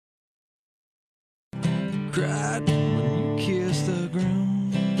cried when you kissed the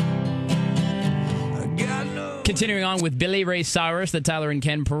ground. I got no... Continuing on with Billy Ray Cyrus, the Tyler and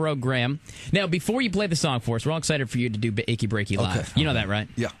Ken program. Now, before you play the song for us, we're all excited for you to do Achy Breaky live. Okay. You know that, right?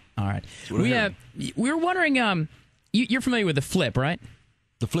 Yeah. All right. We were wondering, you're familiar with the Flip, right?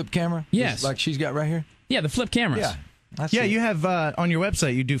 The flip camera? Yes. Like she's got right here? Yeah, the Flip cameras. Yeah. Yeah, you have on your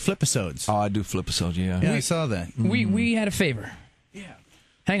website, you do flip-episodes. Oh, I do flip-episodes, yeah. Yeah, I saw that. We had a favor. Yeah.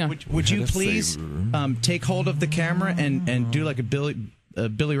 Hang on. Would you please take hold of the camera and do like a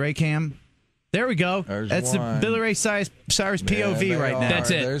Billy Ray cam? There we go. That's one. the Billy Ray Cyrus POV right now.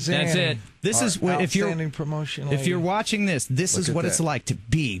 That's it. That's it. This is if you're watching this is what it's like to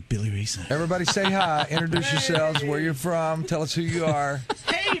be Billy Ray Cyrus. Everybody say hi. Introduce yourselves, where you're from. Tell us who you are.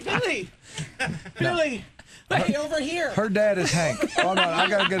 Hey, Billy. Billy. Hey, over here. Her dad is Hank. Hold on, I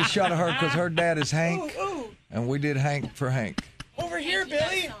got to get a shot of her because her dad is Hank. And we did Hank for Hank. Over here,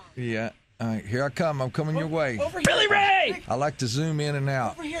 Billy. Yeah. All right, here I come. I'm coming your way. Over here. Billy Ray! I like to zoom in and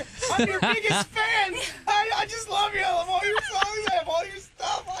out. Over here. I'm your biggest fan. I just love you. I love all your songs. I have all your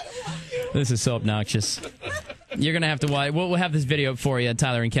stuff. I love you. This is so obnoxious. You're going to have to watch. We'll have this video for you at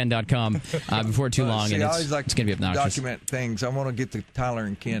tylerandken.com before too long. See, and I always like it's going to be obnoxious. Document things. I want to get the Tyler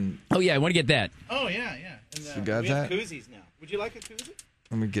and Ken. Oh, yeah, I want to get that. Oh, yeah. And, You got we that? have koozies now. Would you like a koozie?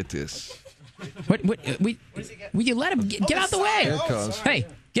 Let me get this. Will you let him get out the way? Here it comes. Hey,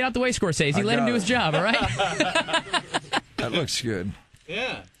 get out the way, Scorsese. Let him do his job, all right? That looks good.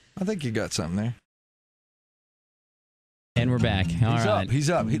 Yeah. I think you got something there. And we're back. All right. He's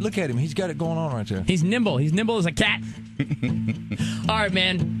up. Look at him. He's got it going on right there. He's nimble. He's nimble as a cat. All right,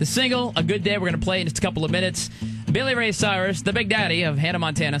 man. The single, A Good Day, we're going to play in just a couple of minutes. Billy Ray Cyrus, the big daddy of Hannah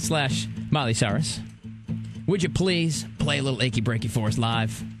Montana / Miley Cyrus. Would you please play a little Achy Breaky for us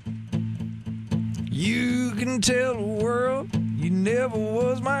live? You can tell the world you never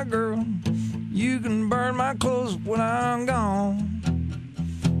was my girl. You can burn my clothes when I'm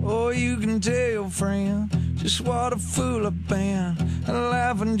gone. Or you can tell your friend just what a fool I've been and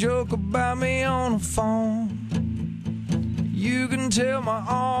laugh and joke about me on the phone. You can tell my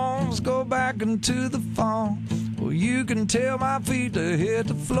arms go back into the phone. Or you can tell my feet to hit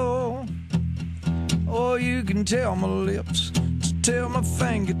the floor. Or you can tell my lips to tell my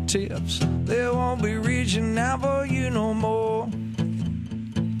fingertips they won't be reaching out for you no more.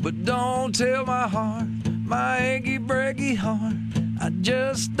 But don't tell my heart, my achy breaky heart, I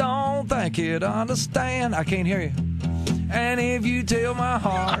just don't think it'd understand. I can't hear you. And if you tell my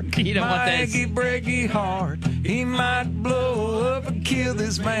heart, You don't my want this. achy breaky heart, he might blow up and kill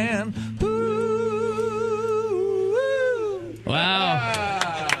this man. Ooh. Wow.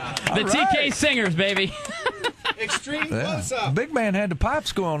 The All right. TK Singers, baby. Extreme Yeah. close-up. Big man had the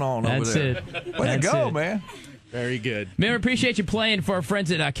pipes going on That's over there. it. Way That's to go, it. man. Very good. Man, we appreciate you playing for our friends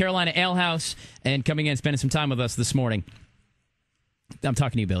at Carolina Ale House and coming in and spending some time with us this morning. I'm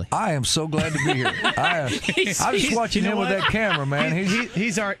talking to you, Billy. I am so glad to be here. I'm just watching him with that camera, man.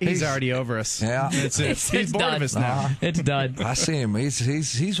 He's already over us. Yeah. That's it. He's bored done. of us now. It's done. I see him.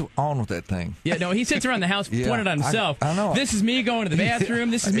 He's on with that thing. Yeah, no, he sits around the house Yeah, pointed on himself. I know. This is me going to the bathroom.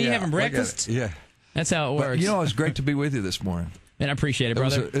 This is me Yeah, having look at breakfast. it. Yeah. That's how it But, works. you know, it's great to be with you this morning. Man, I appreciate it,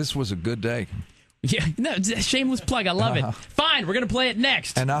 brother. This was a good day. Yeah, no, it's a shameless plug. I love it. Fine, we're going to play it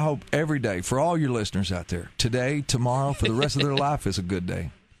next. And I hope every day, for all your listeners out there, today, tomorrow, for the rest of their life is a good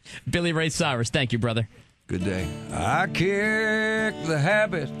day. Billy Ray Cyrus, thank you, brother. Good day. I kicked the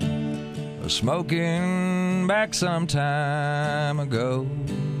habit of smoking back some time ago.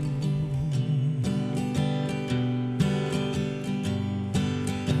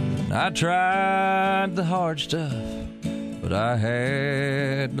 I tried the hard stuff, but I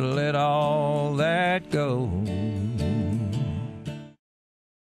had to let all that go.